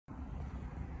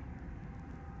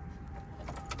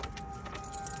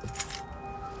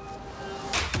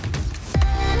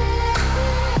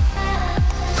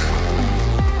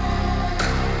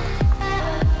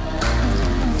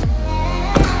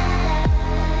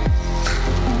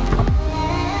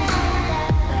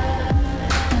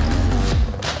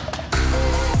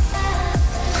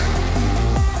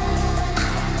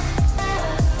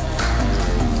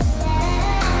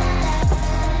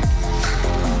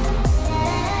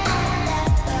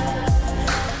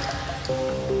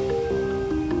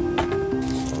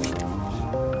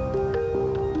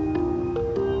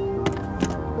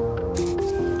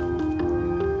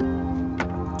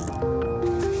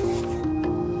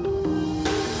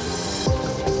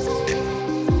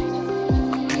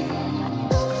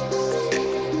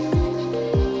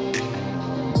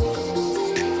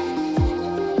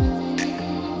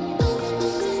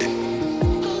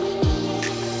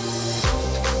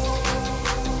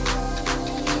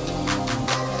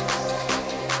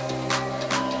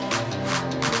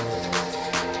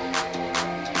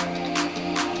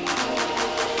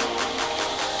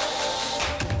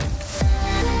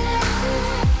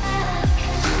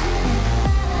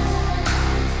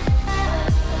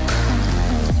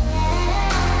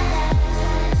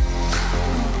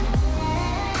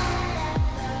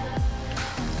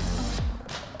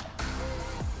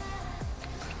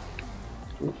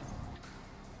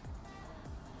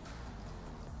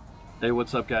Hey,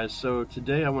 what's up guys? So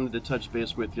today I wanted to touch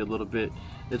base with you a little bit.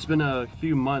 It's been a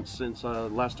few months since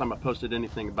last time I posted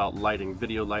anything about lighting,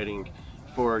 video lighting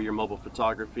for your mobile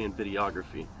photography and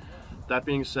videography. That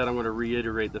being said, I'm going to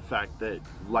reiterate the fact that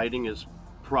lighting is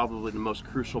probably the most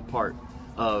crucial part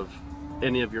of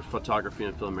any of your photography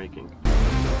and filmmaking.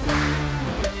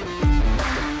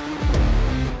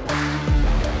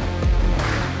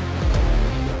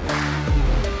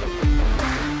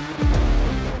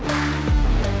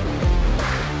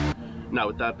 Now,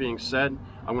 with that being said,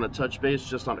 I'm going to touch base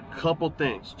just on a couple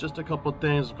things. Just a couple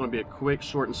things. It's going to be a quick,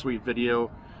 short and sweet video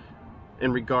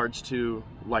in regards to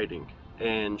lighting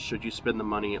and should you spend the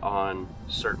money on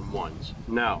certain ones.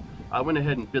 Now, I went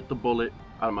ahead and bit the bullet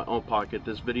out of my own pocket.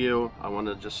 This video, I want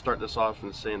to just start this off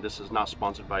and saying this is not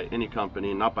sponsored by any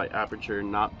company, not by Aputure,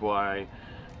 not by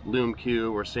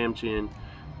LumQ or Samsung.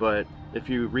 But if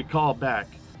you recall back,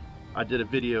 I did a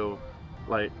video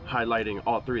like highlighting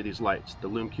all three of these lights. The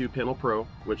LumQ Panel Pro,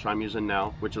 which I'm using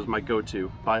now, which is my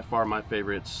go-to, by far my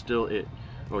favorite, still it,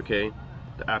 okay?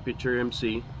 The Aputure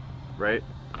MC, right?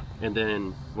 And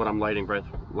then what I'm lighting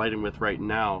with right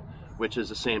now, which is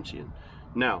a Samsung.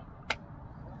 Now,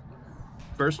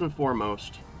 first and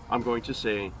foremost, I'm going to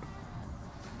say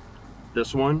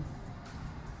this one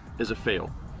is a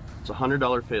fail. It's a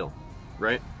 $100 fail,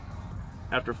 right?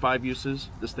 After 5 uses,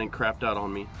 this thing crapped out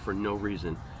on me for no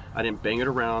reason. I didn't bang it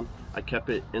around. I kept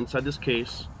it inside this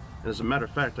case. And as a matter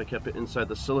of fact, I kept it inside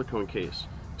the silicone case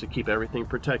to keep everything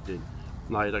protected.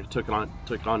 I took on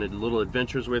little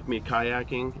adventures with me,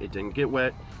 kayaking. It didn't get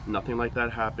wet. Nothing like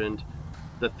that happened.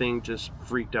 The thing just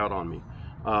freaked out on me.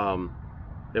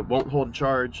 It won't hold a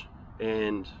charge.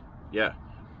 And yeah,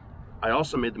 I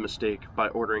also made the mistake by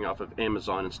ordering off of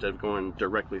Amazon instead of going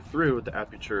directly through the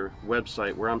Aputure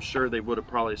website, where I'm sure they would have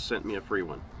probably sent me a free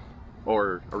one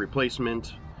or a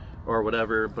replacement or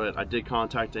whatever. But I did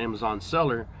contact the Amazon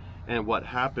seller, and what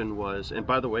happened was, and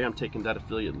by the way, I'm taking that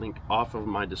affiliate link off of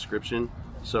my description,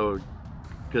 so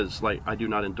because like I do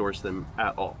not endorse them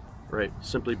at all, right?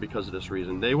 Simply because of this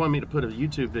reason. They want me to put a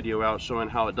YouTube video out showing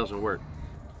how it doesn't work.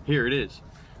 Here it is.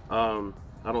 I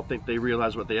don't think they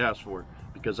realize what they asked for,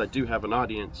 because I do have an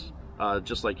audience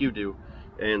just like you do.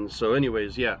 And so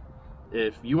anyways, yeah,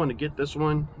 if you want to get this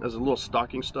one as a little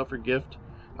stocking stuffer gift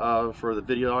for the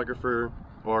videographer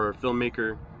or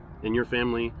filmmaker in your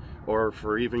family, or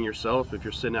for even yourself if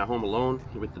you're sitting at home alone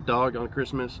with the dog on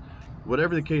Christmas,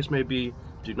 whatever the case may be,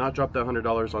 do not drop that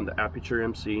 $100 on the Aputure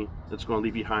MC. It's going to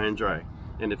leave you high and dry.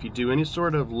 And if you do any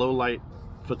sort of low light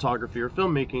photography or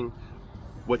filmmaking,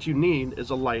 what you need is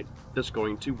a light that's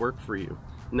going to work for you.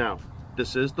 Now,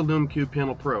 this is the LumQ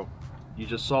Panel Pro. You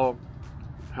just saw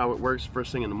how it works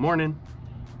first thing in the morning.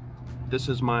 This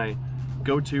is my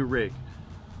go-to rig.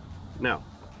 Now,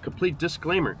 complete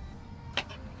disclaimer,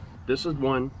 this is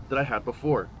one that I had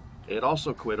before. It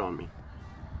also quit on me.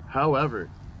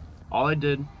 However, all I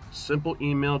did, simple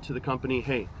email to the company,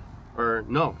 hey, or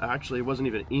no, actually it wasn't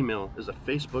even an email, it was a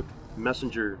Facebook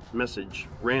Messenger message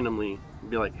randomly,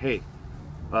 be like, hey,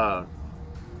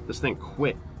 this thing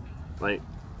quit. Like,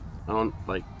 I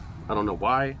don't know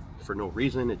why, for no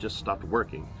reason, it just stopped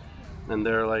working. And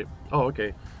they're like, oh,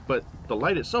 okay. But the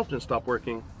light itself didn't stop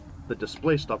working, the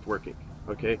display stopped working,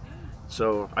 okay?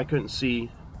 So I couldn't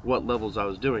see what levels I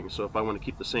was doing. So if I want to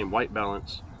keep the same white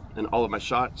balance in all of my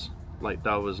shots, like,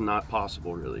 that was not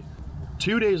possible really.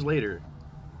 2 days later,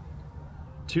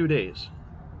 2 days,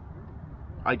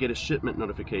 I get a shipment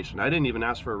notification. I didn't even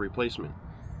ask for a replacement.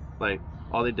 Like,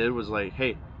 all they did was like,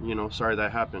 hey, you know, sorry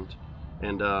that happened.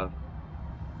 And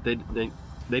they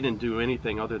didn't do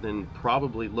anything other than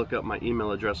probably look up my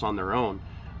email address on their own.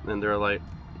 And they're like,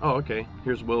 oh, okay,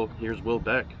 here's Will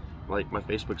Beck. Like, my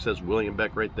Facebook says William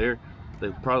Beck right there. They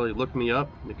probably looked me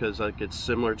up because like it's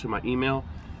similar to my email.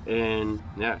 And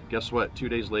yeah, guess what? 2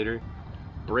 days later,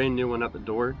 brand new one at the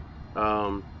door.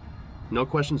 No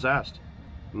questions asked,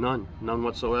 none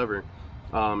whatsoever.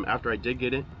 After I did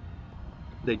get it,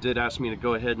 they did ask me to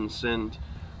go ahead and send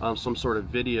some sort of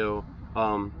video,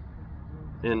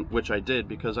 in which I did,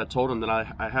 because I told them that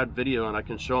I had video and I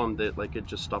can show them that like it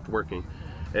just stopped working.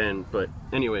 But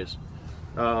anyways,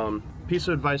 piece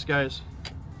of advice, guys,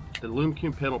 the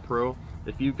LumQ Panel Pro,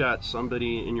 if you've got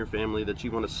somebody in your family that you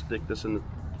want to stick this in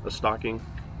a stocking,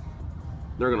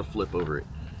 they're gonna flip over it.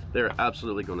 They're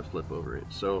absolutely gonna flip over it.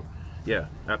 So yeah,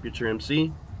 Aputure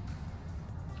MC,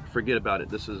 forget about it.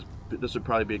 This would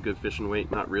probably be a good fishing weight.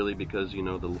 Not really, because you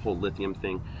know the whole lithium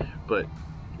thing, but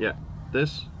yeah,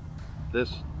 this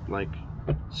like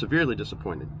severely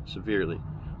disappointed, severely,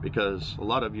 because a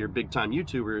lot of your big time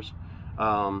YouTubers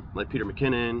like Peter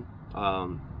McKinnon,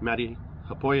 Maddie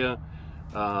Hapoya,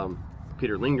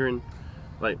 Peter Lindgren,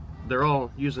 Like, they're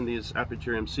all using these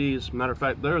Aputure MCs. Matter of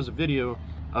fact, there was a video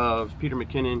of Peter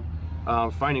McKinnon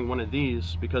finding one of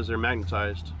these because they're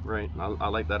magnetized, right? I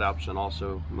like that option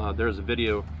also. There's a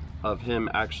video of him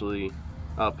actually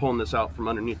pulling this out from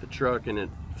underneath the truck and it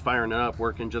firing it up,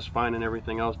 working just fine and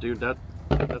everything else. Dude,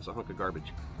 that's a hunk of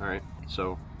garbage. All right,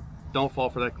 so don't fall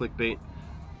for that clickbait.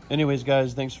 Anyways,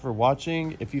 guys, thanks for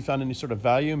watching. If you found any sort of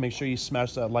value, make sure you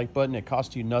smash that like button. It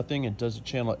costs you nothing. It does the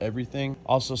channel everything.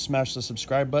 Also, smash the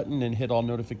subscribe button and hit all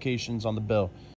notifications on the bell.